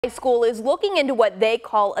High School is looking into what they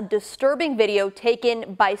call a disturbing video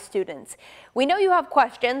taken by students. We know you have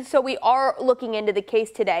questions, so we are looking into the case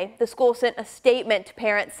today. The school sent a statement to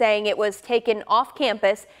parents saying it was taken off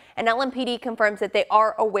campus, and LMPD confirms that they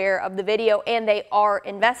are aware of the video and they are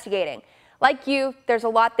investigating. Like you, there's a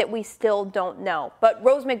lot that we still don't know, but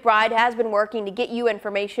Rose McBride has been working to get you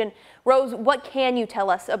information. Rose, what can you tell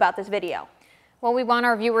us about this video? Well, we want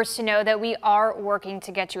our viewers to know that we are working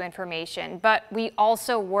to get you information, but we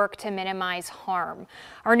also work to minimize harm.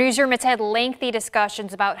 Our newsroom has had lengthy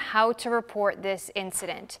discussions about how to report this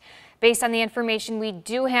incident. Based on the information we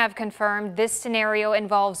do have confirmed, this scenario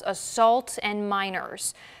involves assault and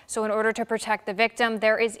minors. So in order to protect the victim,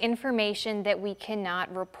 there is information that we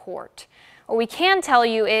cannot report. What we can tell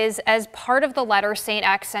you is, as part of the letter St.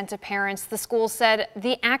 X sent to parents, the school said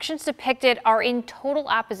the actions depicted are in total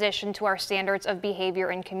opposition to our standards of behavior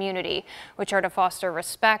and community, which are to foster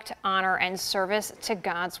respect, honor, and service to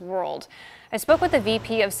God's world. I spoke with the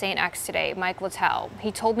VP of St. X today, Mike Littell.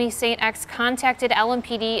 He told me St. X contacted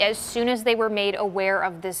LMPD as soon as they were made aware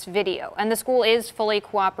of this video, and the school is fully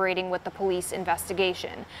cooperating with the police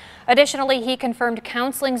investigation. Additionally, he confirmed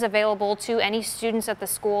counseling is available to any students at the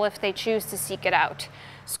school if they choose to seek it out.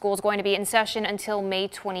 School is going to be in session until May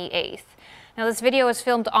 28th. Now, this video is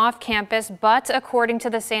filmed off campus, but according to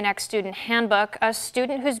the St. X student handbook, a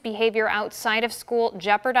student whose behavior outside of school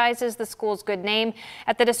jeopardizes the school's good name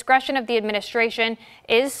at the discretion of the administration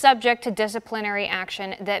is subject to disciplinary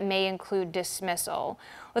action that may include dismissal.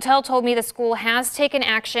 Littell told me the school has taken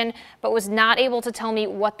action, but was not able to tell me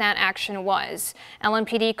what that action was.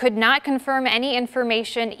 LMPD could not confirm any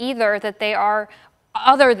information either that they are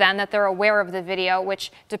other than that they're aware of the video,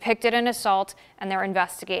 which depicted an assault, and they're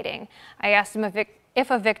investigating. I asked them if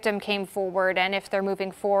a victim came forward and if they're moving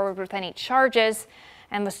forward with any charges,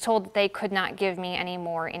 and was told that they could not give me any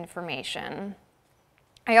more information.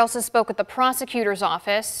 I also spoke with the prosecutor's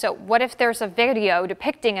office. So what if there's a video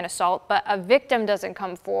depicting an assault, but a victim doesn't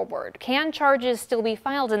come forward? Can charges still be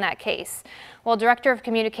filed in that case? Well, Director of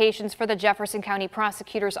Communications for the Jefferson County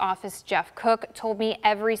Prosecutor's Office, Jeff Cook, told me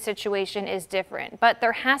every situation is different, but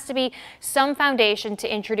there has to be some foundation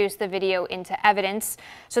to introduce the video into evidence.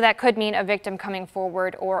 So that could mean a victim coming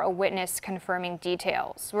forward or a witness confirming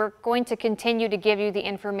details. We're going to continue to give you the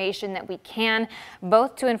information that we can,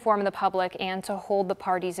 both to inform the public and to hold the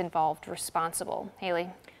parties involved responsible.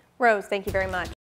 Haley. Rose, thank you very much.